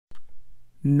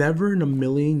Never in a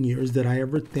million years did I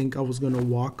ever think I was going to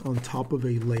walk on top of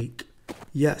a lake.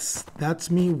 Yes,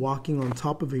 that's me walking on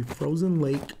top of a frozen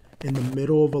lake in the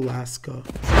middle of Alaska.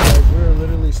 We're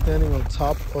literally standing on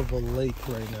top of a lake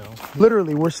right now.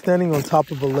 Literally, we're standing on top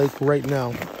of a lake right now.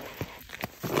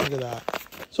 Look at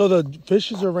that. So the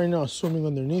fishes are right now swimming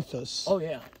underneath us. Oh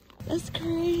yeah. That's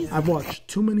crazy. I've watched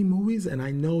too many movies and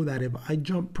I know that if I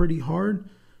jump pretty hard,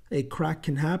 a crack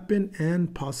can happen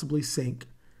and possibly sink.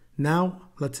 Now,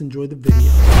 let's enjoy the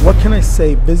video. What can I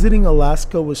say? Visiting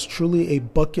Alaska was truly a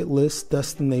bucket list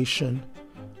destination.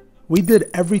 We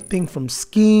did everything from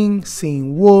skiing,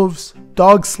 seeing wolves,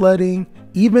 dog sledding,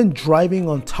 even driving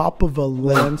on top of a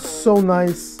lake. So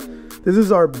nice. This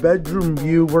is our bedroom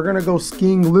view. We're gonna go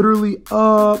skiing literally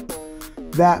up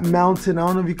that mountain. I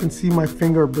don't know if you can see my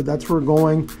finger, but that's where we're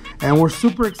going. And we're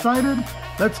super excited.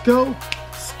 Let's go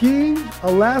skiing,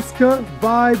 Alaska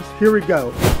vibes. Here we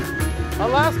go.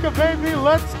 Alaska, baby,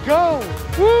 let's go.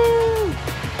 Woo!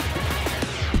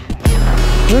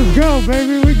 Let's go,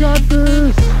 baby, we got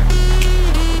this.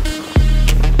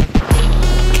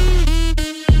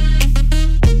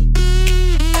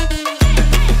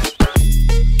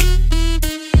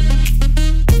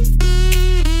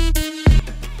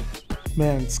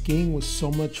 Man, skiing was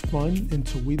so much fun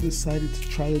until we decided to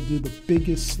try to do the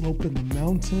biggest slope in the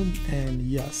mountain, and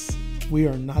yes, we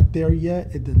are not there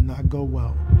yet. It did not go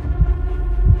well.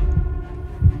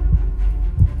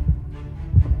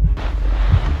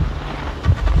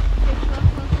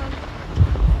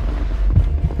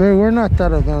 Hey, we're not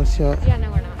that advanced yet. Yeah, no,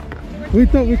 we're not. We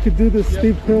thought we could do this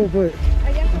steep hill, but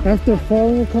after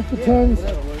falling a couple times,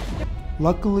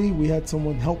 luckily we had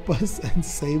someone help us and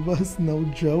save us. No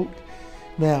joke.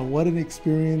 Man, what an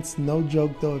experience. No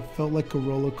joke though, it felt like a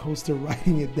roller coaster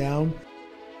riding it down.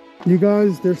 You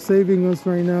guys, they're saving us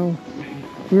right now.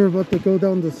 We were about to go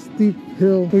down the steep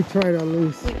hill. We tried at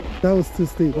least. That was too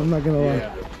steep, I'm not gonna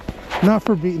lie.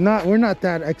 We're not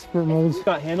that expert modes.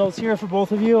 Got handles here for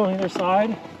both of you on either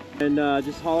side. And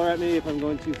just holler at me if I'm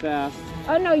going too fast.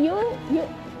 Oh no,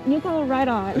 you go right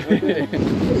on. Okay.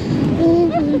 Oh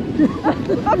my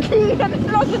God. Okay, you gotta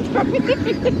throw the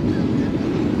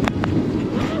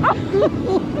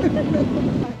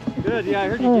Good, yeah, I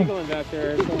heard you giggling back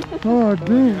there. So Oh, dude.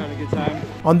 you're having a good time.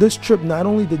 On this trip, not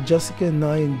only did Jessica and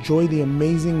I enjoy the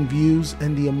amazing views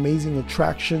and the amazing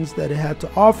attractions that it had to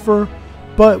offer,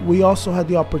 but we also had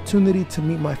the opportunity to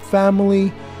meet my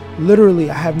family. Literally,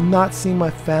 I have not seen my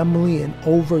family in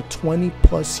over 20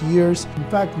 plus years. In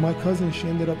fact, my cousin, she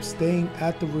ended up staying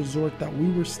at the resort that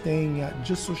we were staying at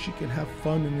just so she could have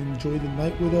fun and enjoy the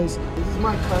night with us. This is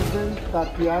my cousin,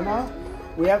 Tatiana.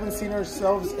 We haven't seen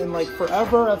ourselves in like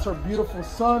forever. That's her beautiful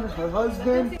son, her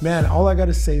husband. Man, all I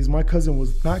gotta say is my cousin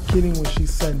was not kidding when she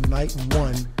said night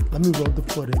one. Let me roll the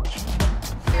footage.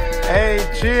 Hey,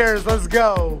 cheers, let's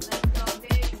go.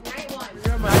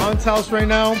 We're at my aunt's house right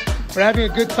now. We're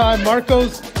having a good time.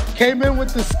 Marcos came in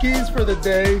with the skis for the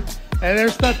day. And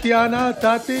there's Tatiana.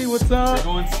 Tati, what's up? We're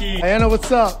going skiing. Anna,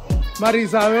 what's up? Maria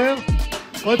Isabel,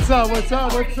 what's up, what's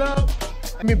up, what's up?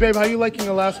 I mean, babe, how you liking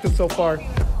Alaska so far?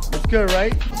 It's good,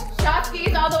 right? Shot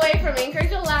skis all the way from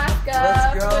Anchorage, Alaska.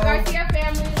 Let's go. The Garcia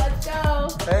family, let's go.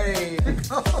 Hey.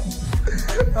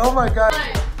 Oh my God.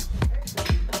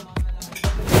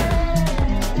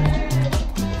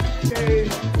 Okay,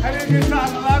 having a good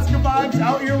time. Alaska vibes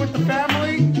out here with the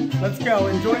family. Let's go,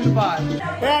 enjoy the vibe.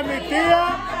 Hey, mi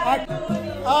tía.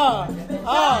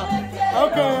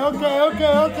 Okay.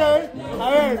 A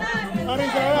ver,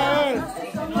 Marisa, a ver.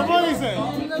 ¿Cómo dice?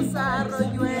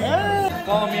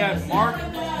 Follow me at Mark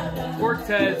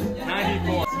Cortez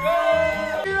 94.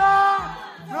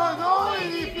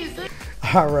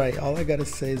 All right, all I gotta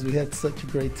say is we had such a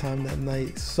great time that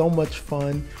night. So much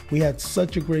fun. We had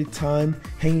such a great time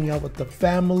hanging out with the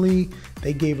family.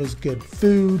 They gave us good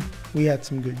food. We had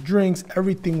some good drinks.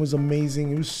 Everything was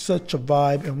amazing. It was such a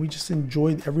vibe and we just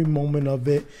enjoyed every moment of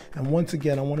it. And once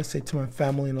again, I want to say to my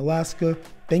family in Alaska,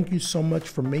 thank you so much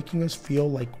for making us feel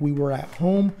like we were at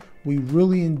home. We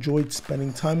really enjoyed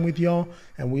spending time with y'all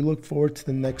and we look forward to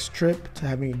the next trip to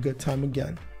having a good time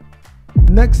again.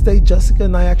 The next day, Jessica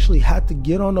and I actually had to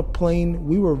get on a plane.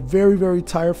 We were very, very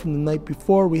tired from the night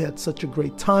before. We had such a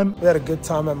great time. We had a good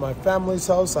time at my family's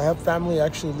house. I have family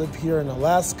actually live here in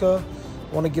Alaska.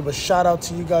 I want to give a shout out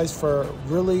to you guys for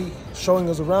really showing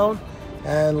us around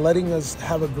and letting us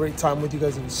have a great time with you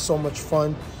guys. It was so much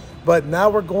fun. But now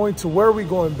we're going to, where are we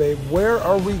going, babe? Where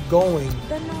are we going?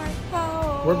 The North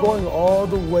Pole. We're going all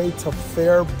the way to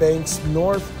Fairbanks,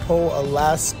 North Pole,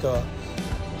 Alaska.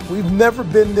 We've never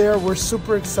been there. We're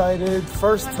super excited.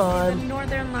 First time. The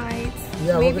Northern Lights.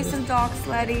 Yeah, maybe some dog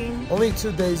sledding. Only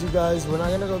 2 days, you guys. We're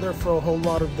not gonna go there for a whole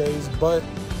lot of days, but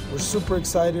we're super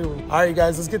excited. All right,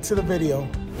 guys, let's get to the video.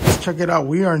 Let's check it out.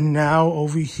 We are now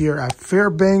over here at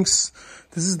Fairbanks.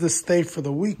 This is the stay for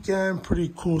the weekend.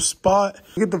 Pretty cool spot.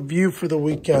 Look at the view for the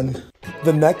weekend.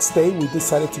 The next day, we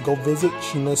decided to go visit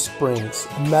Chino Springs.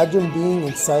 Imagine being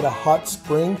inside a hot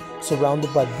spring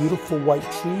surrounded by beautiful white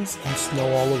trees and snow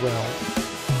all around.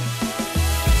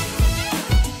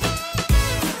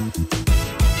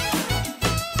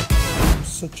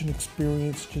 Such an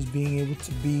experience just being able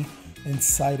to be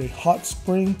inside a hot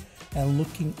spring and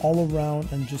looking all around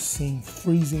and just seeing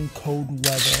freezing cold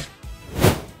weather.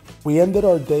 We ended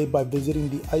our day by visiting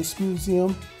the Ice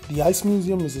Museum. The Ice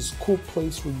Museum is this cool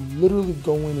place where you literally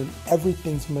go in and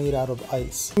everything's made out of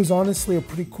ice. It was honestly a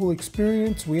pretty cool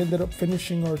experience. We ended up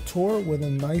finishing our tour with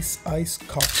a nice ice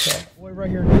cocktail. Boy,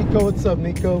 right here, Nico. What's up,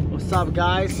 Nico? What's up,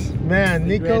 guys? Man,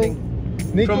 Nico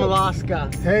from Alaska.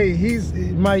 Hey, he's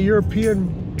my European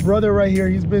brother right here.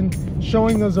 He's been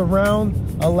showing us around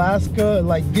Alaska,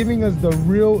 like giving us the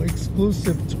real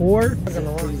exclusive tour.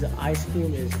 There's ice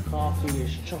cream, there's coffee,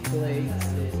 there's chocolate,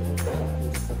 there's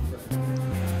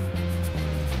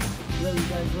Yeah, you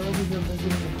guys, we're over here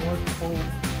visiting the North Pole.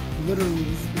 Literally,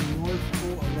 this is the North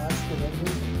Pole, Alaska.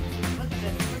 Look at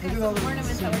this. Look at all the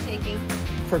ornaments that we're taking.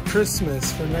 For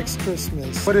Christmas, for next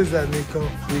Christmas. What is that, Nico?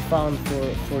 we found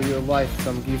for your wife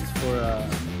some gifts for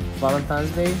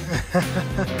Valentine's Day. And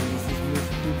this is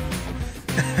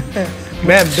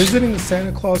Man, visiting the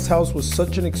Santa Claus house was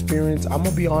such an experience. I'm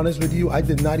gonna be honest with you, I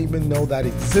did not even know that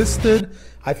existed.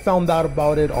 I found out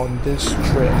about it on this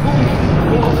trip.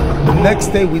 The next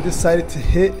day, we decided to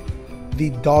hit the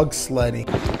dog sledding.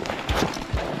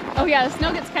 Oh yeah, the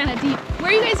snow gets kind of deep. Where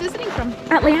are you guys visiting from?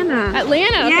 Atlanta.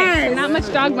 Atlanta? Okay. Yes. So not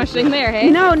much dog mushing there, hey?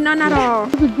 No, none at all.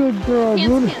 She's a good girl.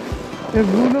 Hands. If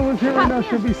Luna was here right now,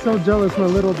 she'd be so jealous, my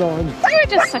little dog. You're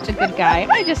just such a good guy.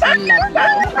 I just love you.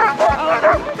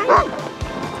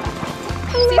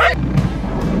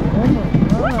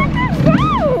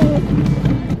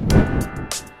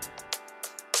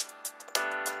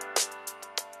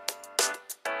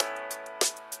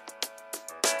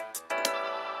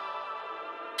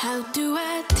 How do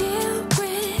I deal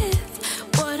with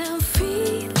what I'm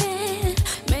feeling?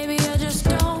 Maybe I just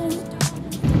don't.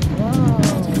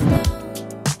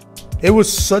 It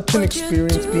was such an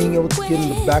experience being able to get in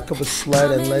the back of a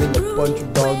sled and letting a bunch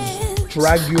of dogs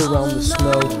drag you around the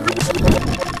snow.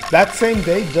 That same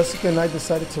day, Jessica and I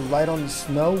decided to ride on the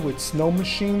snow with snow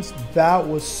machines. That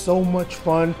was so much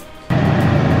fun.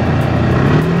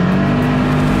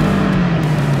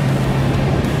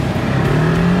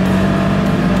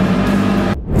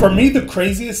 For me, the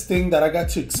craziest thing that I got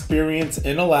to experience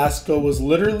in Alaska was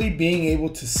literally being able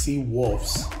to see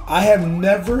wolves. I have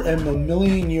never in a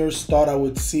million years thought I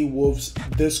would see wolves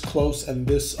this close and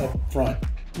this up front.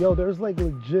 Yo, there's like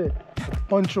legit a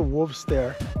bunch of wolves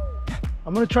there.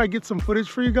 I'm gonna try to get some footage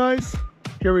for you guys.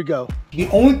 Here we go. The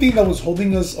only thing that was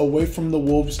holding us away from the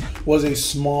wolves was a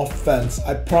small fence.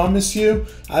 I promise you,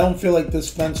 I don't feel like this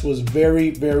fence was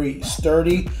very, very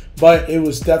sturdy, but it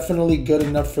was definitely good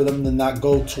enough for them to not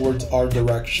go towards our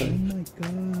direction. Oh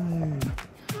my God.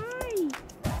 Hi.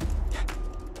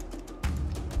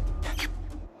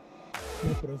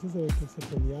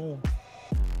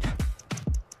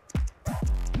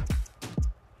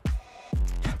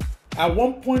 At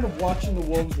one point of watching the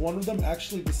wolves, one of them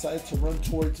actually decided to run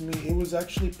towards me. It was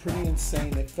actually pretty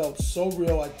insane. It felt so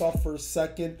real. I thought for a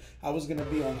second I was gonna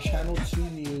be on Channel 2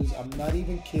 News. I'm not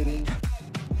even kidding.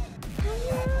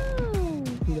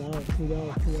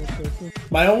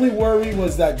 My only worry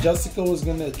was that Jessica was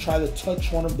gonna try to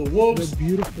touch one of the wolves. They're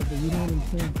beautiful, but you know what I'm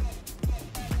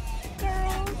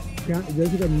saying?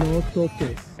 Jessica, no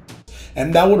toques.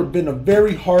 And that would have been a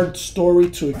very hard story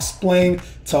to explain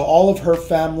to all of her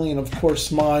family and of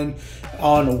course mine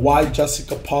on why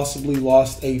Jessica possibly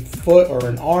lost a foot or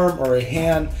an arm or a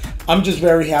hand. I'm just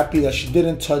very happy that she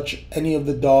didn't touch any of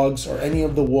the dogs or any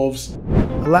of the wolves.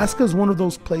 Alaska is one of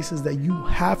those places that you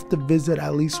have to visit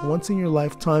at least once in your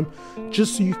lifetime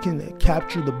just so you can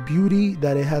capture the beauty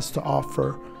that it has to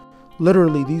offer.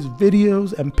 Literally, these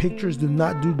videos and pictures do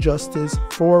not do justice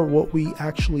for what we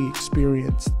actually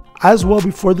experienced. As well,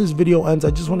 before this video ends,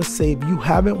 I just want to say if you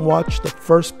haven't watched the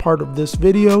first part of this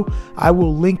video, I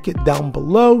will link it down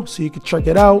below so you can check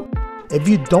it out. If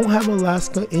you don't have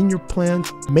Alaska in your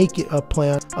plans, make it a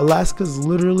plan. Alaska is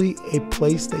literally a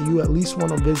place that you at least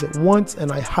want to visit once,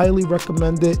 and I highly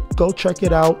recommend it. Go check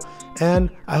it out, and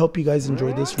I hope you guys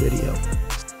enjoyed this video.